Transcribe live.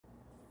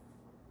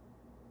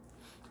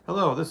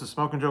Hello, this is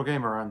Smokin' Joe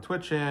Gamer on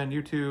Twitch and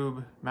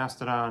YouTube,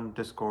 Mastodon,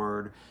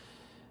 Discord.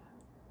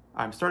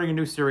 I'm starting a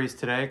new series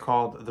today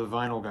called The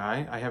Vinyl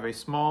Guy. I have a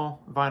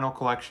small vinyl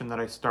collection that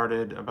I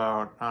started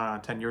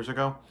about 10 years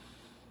ago.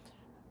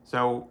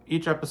 So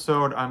each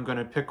episode I'm going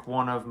to pick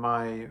one of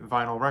my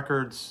vinyl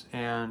records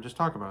and just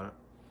talk about it.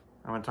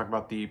 I'm going to talk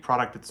about the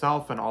product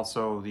itself and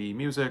also the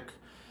music.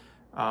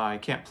 I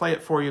can't play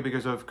it for you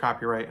because of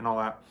copyright and all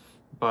that,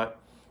 but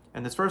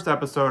in this first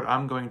episode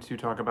I'm going to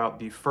talk about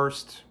the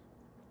first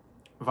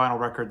vinyl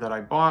record that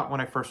I bought when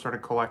I first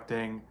started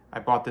collecting. I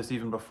bought this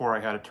even before I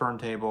had a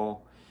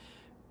turntable,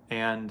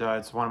 and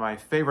it's one of my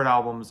favorite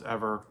albums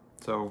ever.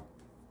 So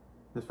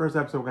this first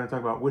episode we're going to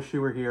talk about Wish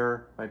You Were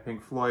Here by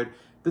Pink Floyd.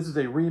 This is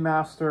a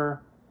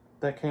remaster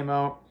that came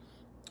out.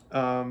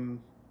 I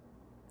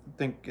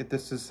think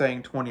this is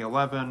saying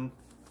 2011.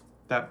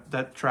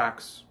 That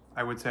tracks.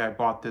 I would say I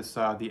bought this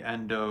the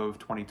end of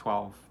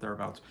 2012,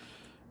 thereabouts.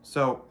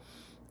 So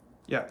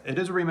yeah, it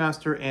is a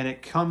remaster, and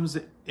it comes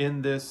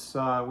in this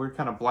weird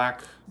kind of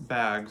black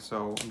bag.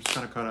 So I'm just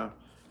going to kind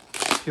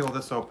of peel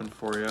this open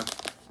for you.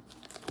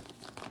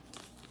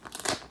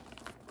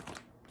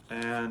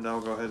 And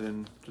I'll go ahead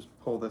and just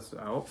pull this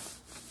out.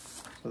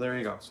 So there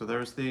you go. So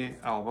there's the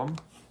album.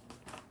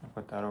 I'll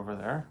put that over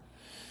there.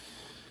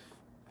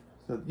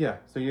 So yeah,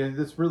 so you have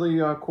this really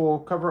cool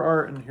cover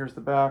art, and here's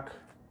the back.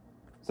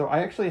 So I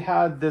actually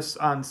had this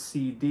on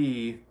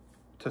CD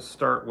to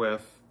start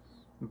with,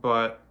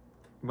 but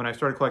when I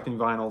started collecting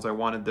vinyls, I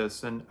wanted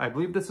this, and I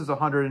believe this is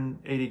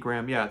 180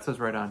 gram. Yeah, it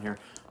says right on here,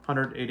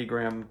 180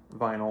 gram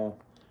vinyl.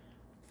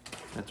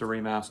 It's a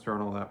remaster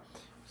and all that.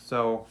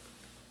 So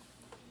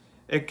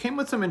it came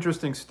with some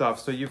interesting stuff.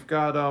 So you've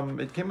got,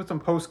 it came with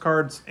some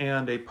postcards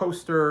and a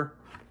poster.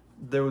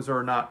 Those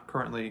are not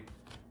currently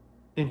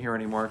in here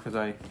anymore because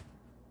I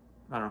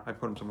don't know, I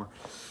put them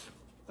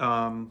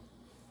somewhere.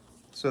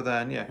 So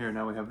then, yeah, here,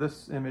 now we have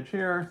this image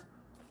here.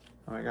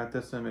 I got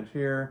this image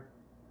here.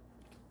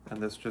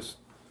 And this just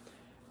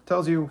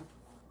tells you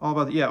all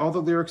about, all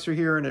the lyrics are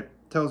here, and it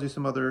tells you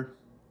some other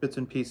bits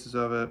and pieces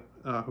of it,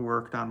 who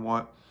worked on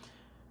what.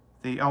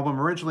 The album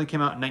originally came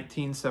out in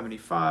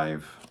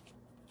 1975.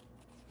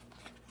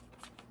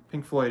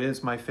 Pink Floyd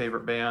is my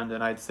favorite band,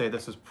 and I'd say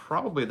this is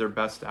probably their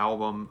best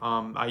album.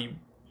 I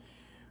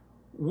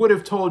would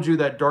have told you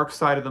that Dark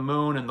Side of the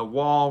Moon and The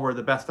Wall were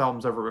the best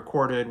albums ever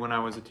recorded when I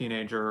was a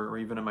teenager or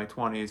even in my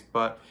 20s,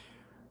 but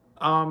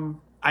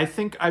I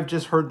think I've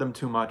just heard them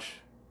too much.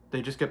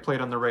 They just get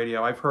played on the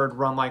radio. I've heard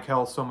Run Like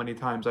Hell so many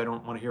times I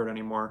don't want to hear it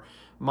anymore.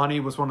 Money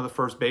was one of the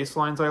first bass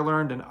lines I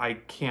learned, and I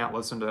can't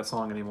listen to that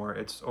song anymore.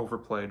 It's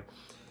overplayed.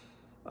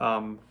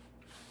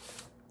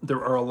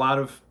 There are a lot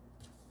of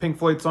Pink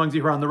Floyd songs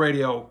you hear on the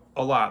radio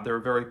a lot. They're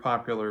a very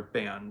popular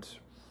band.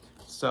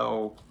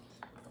 So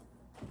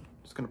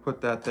just going to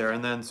put that there.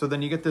 And then, so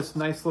then you get this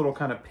nice little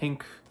kind of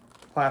pink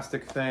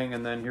plastic thing,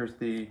 and then here's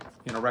the,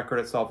 record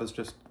itself is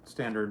just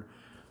standard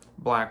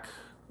black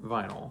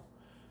vinyl.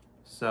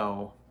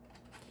 So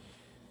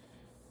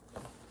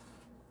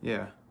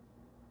yeah.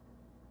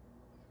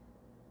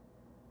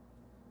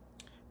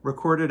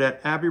 Recorded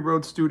at Abbey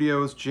Road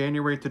Studios,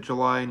 January to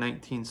July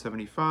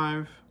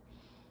 1975.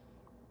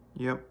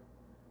 Yep.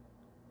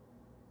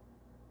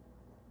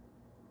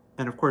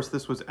 And of course,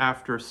 this was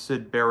after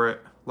Syd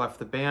Barrett left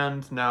the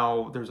band.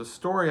 Now, there's a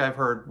story I've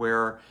heard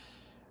where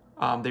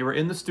they were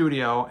in the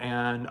studio,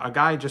 and a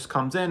guy just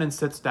comes in and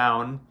sits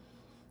down,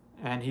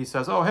 and he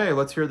says, "Oh, hey,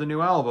 let's hear the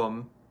new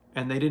album."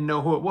 And they didn't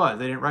know who it was.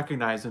 They didn't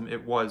recognize him.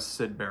 It was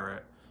Syd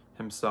Barrett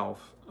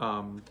himself.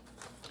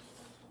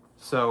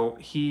 So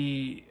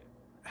he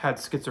had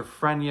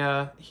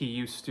schizophrenia. He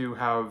used to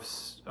have,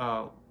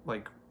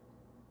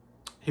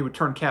 he would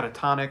turn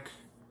catatonic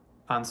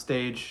on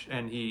stage,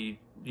 and he,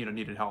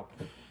 needed help.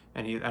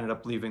 And he ended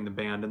up leaving the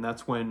band. And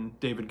that's when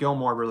David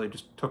Gilmour really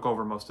just took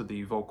over most of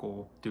the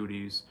vocal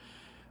duties.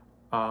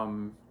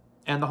 And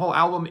the whole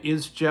album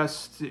is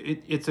just,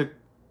 it's a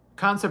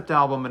concept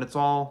album, and it's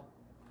all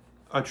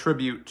a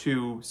tribute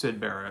to Syd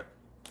Barrett,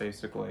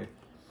 basically,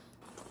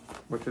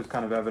 which is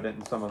kind of evident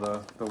in some of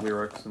the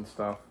lyrics and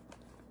stuff.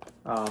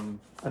 And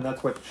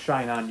that's what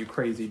Shine On You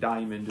Crazy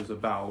Diamond is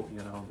about,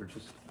 they're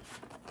just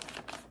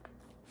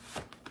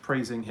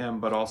praising him,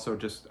 but also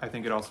just, I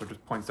think it also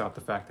just points out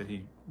the fact that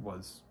he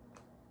was,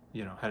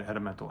 had a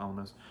mental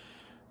illness.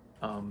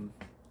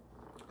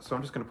 So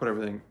I'm just going to put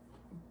everything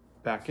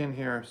back in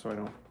here so I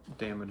don't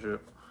damage it.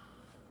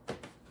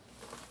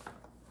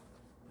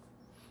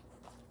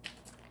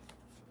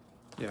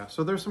 Yeah,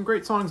 so there's some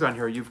great songs on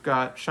here. You've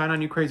got Shine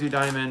On You Crazy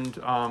Diamond,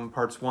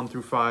 parts 1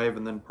 through 5,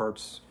 and then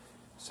parts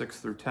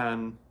 6 through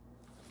 10.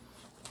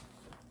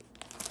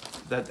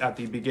 That at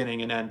the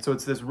beginning and end. So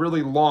it's this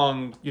really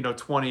long,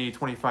 20,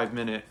 25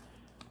 minute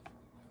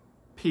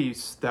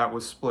piece that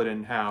was split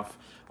in half.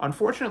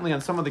 Unfortunately, on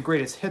some of the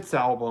greatest hits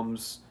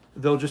albums,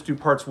 they'll just do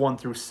parts 1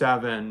 through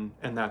 7,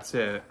 and that's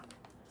it.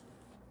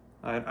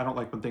 I don't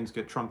like when things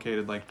get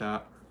truncated like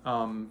that.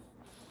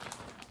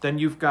 Then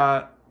you've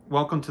got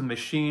Welcome to the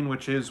Machine,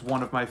 which is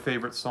one of my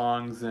favorite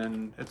songs,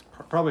 and it's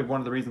probably one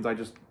of the reasons I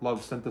just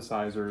love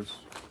synthesizers.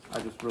 I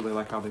just really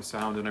like how they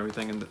sound and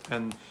everything,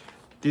 and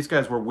these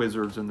guys were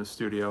wizards in the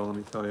studio, let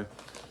me tell you.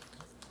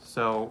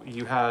 So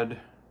you had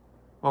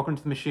Welcome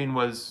to the Machine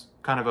was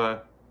kind of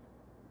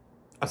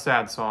a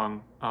sad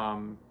song,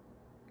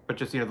 but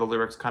just, the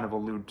lyrics kind of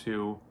allude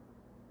to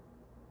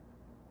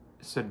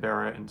Syd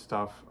Barrett and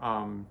stuff.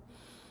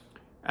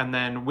 And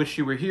then Wish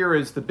You Were Here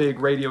is the big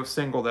radio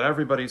single that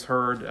everybody's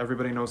heard,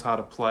 everybody knows how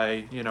to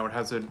play. It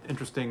has an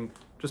interesting,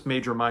 just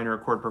major minor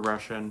chord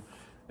progression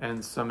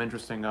and some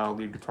interesting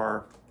lead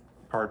guitar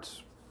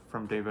parts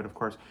from David, of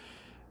course.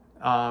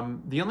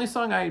 The only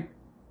song I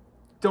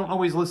don't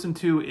always listen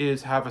to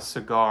is Have a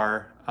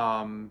Cigar.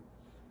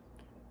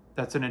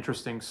 That's an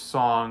interesting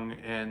song,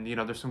 and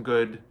there's some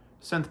good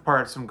synth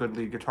parts, some good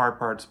lead guitar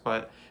parts,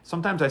 but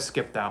sometimes I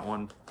skip that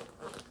one.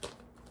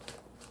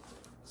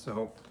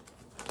 So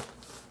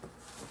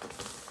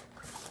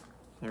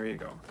there you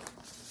go.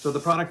 So the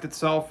product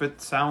itself,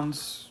 it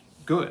sounds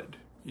good.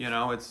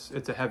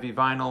 It's a heavy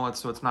vinyl,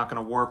 so it's not going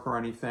to warp or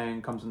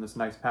anything. Comes in this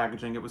nice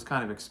packaging. It was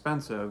kind of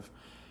expensive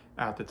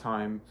at the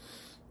time.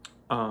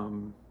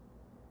 And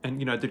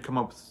it did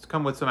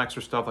come with some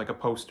extra stuff, like a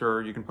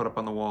poster you can put up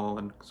on the wall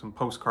and some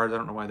postcards. I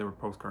don't know why there were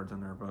postcards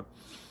in there, but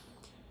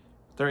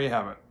there you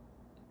have it.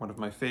 One of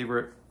my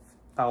favorite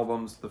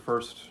albums, the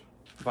first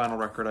vinyl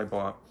record I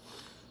bought.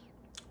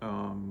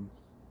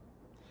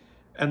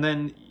 And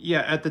then, yeah,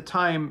 at the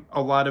time,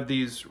 a lot of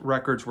these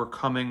records were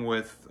coming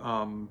with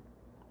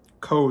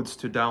codes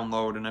to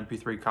download an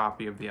MP3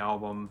 copy of the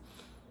album.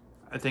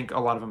 I think a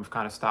lot of them have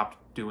kind of stopped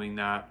doing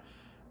that,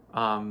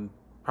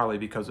 probably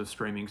because of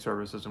streaming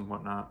services and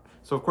whatnot.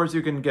 So, of course,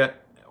 you can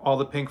get all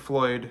the Pink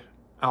Floyd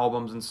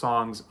albums and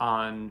songs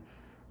on,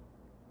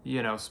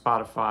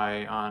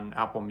 Spotify, on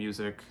Apple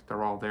Music.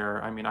 They're all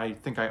there. I mean, I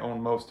think I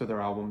own most of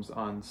their albums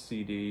on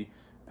CD,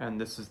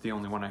 and this is the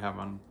only one I have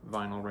on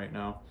vinyl right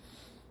now.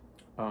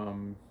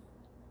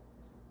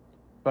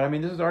 But I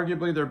mean, this is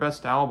arguably their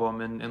best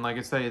album, and like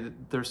I say,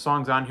 there's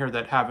songs on here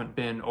that haven't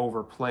been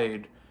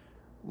overplayed,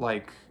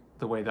 like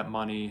the way that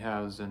Money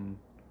has, and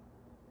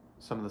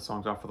some of the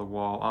songs off of The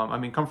Wall. I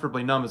mean,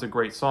 Comfortably Numb is a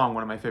great song,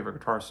 one of my favorite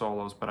guitar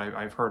solos, but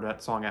I've heard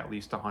that song at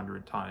least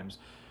 100 times.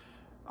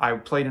 I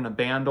played in a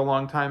band a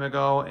long time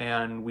ago,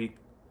 and we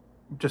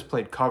just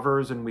played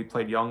covers, and we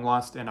played Young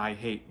Lust, and I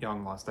hate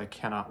Young Lust. I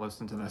cannot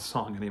listen to that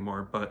song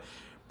anymore, but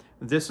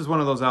this is one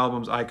of those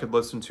albums I could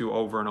listen to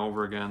over and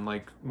over again.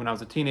 Like, when I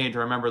was a teenager,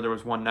 I remember there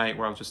was one night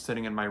where I was just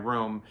sitting in my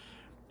room,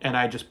 and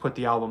I just put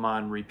the album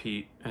on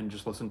repeat and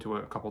just listened to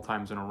it a couple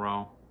times in a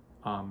row.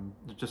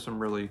 There's just some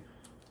really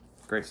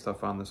great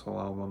stuff on this whole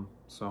album.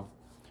 So,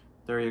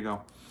 there you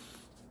go.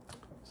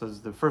 So this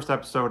is the first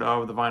episode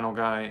of The Vinyl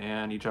Guy,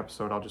 and each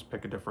episode I'll just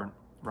pick a different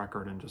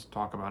record and just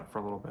talk about it for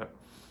a little bit.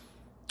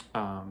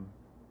 And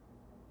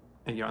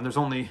there's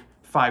only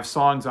 5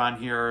 songs on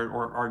here,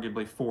 or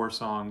arguably 4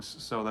 songs,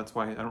 so that's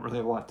why I don't really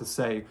have a lot to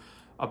say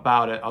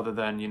about it, other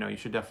than, you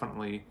should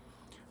definitely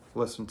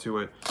listen to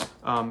it.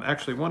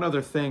 Actually, one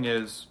other thing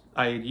is,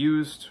 I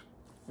used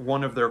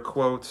one of their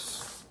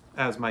quotes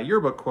as my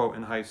yearbook quote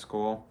in high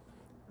school.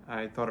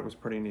 I thought it was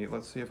pretty neat.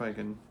 Let's see if I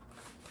can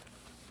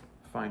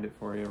find it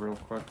for you real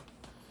quick.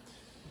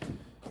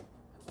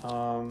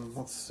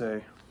 Let's see.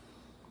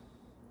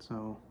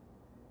 So,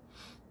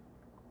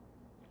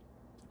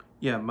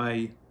 yeah,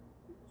 my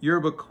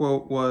yearbook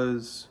quote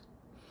was,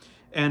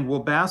 "And we'll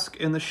bask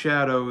in the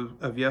shadow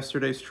of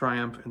yesterday's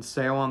triumph and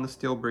sail on the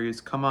steel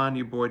breeze. Come on,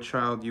 you boy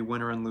child, you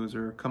winner and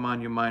loser. Come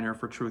on, you miner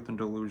for truth and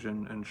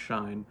delusion, and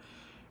shine."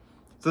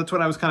 So that's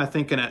what I was kind of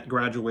thinking at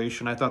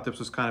graduation. I thought this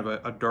was kind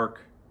of a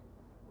dark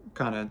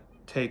kind of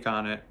take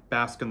on it.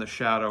 Bask in the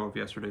shadow of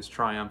yesterday's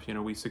triumph.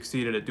 We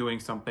succeeded at doing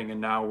something, and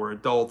now we're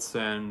adults,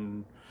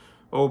 and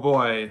oh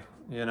boy,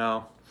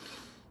 now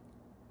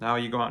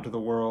you go out into the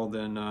world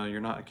and you're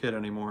not a kid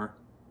anymore.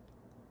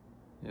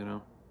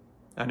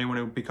 Anyone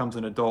who becomes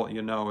an adult,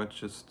 it's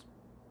just,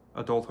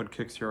 adulthood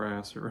kicks your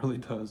ass. It really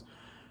does.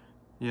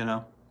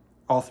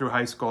 All through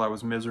high school I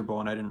was miserable,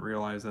 and I didn't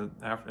realize that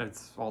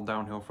it's all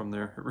downhill from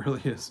there. It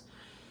really is.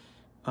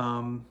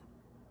 So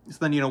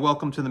then,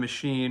 Welcome to the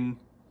Machine.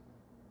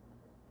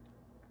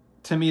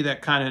 To me,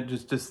 that kind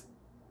of just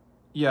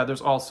yeah,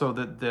 there's also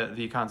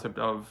the concept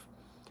of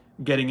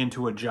getting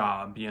into a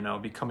job,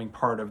 becoming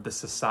part of the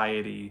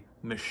society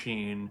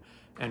machine,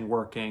 and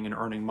working and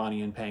earning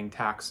money and paying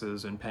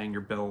taxes and paying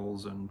your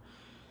bills, and,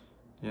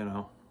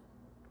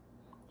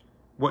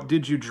 what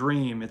did you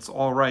dream? It's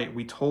all right.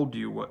 We told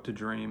you what to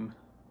dream,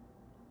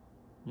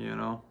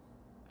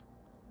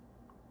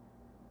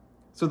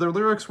 So their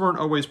lyrics weren't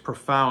always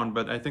profound,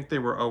 but I think they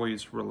were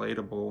always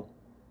relatable.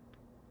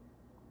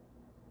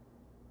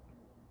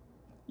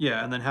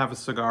 Yeah, and then Have a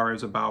Cigar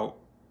is about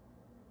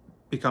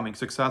becoming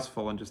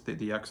successful and just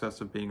the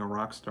excess of being a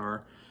rock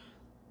star,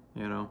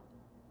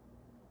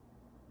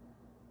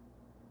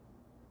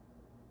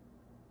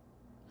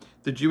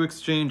 Did you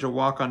exchange a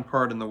walk-on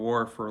part in the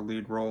war for a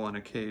lead role in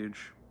a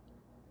cage?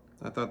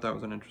 I thought that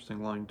was an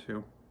interesting line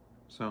too.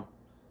 So,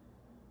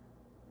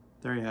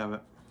 there you have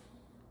it.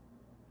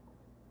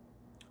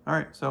 All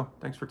right, so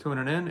thanks for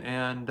tuning in,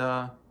 and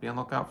be on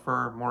the lookout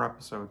for more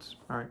episodes.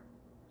 All right,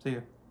 see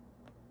you.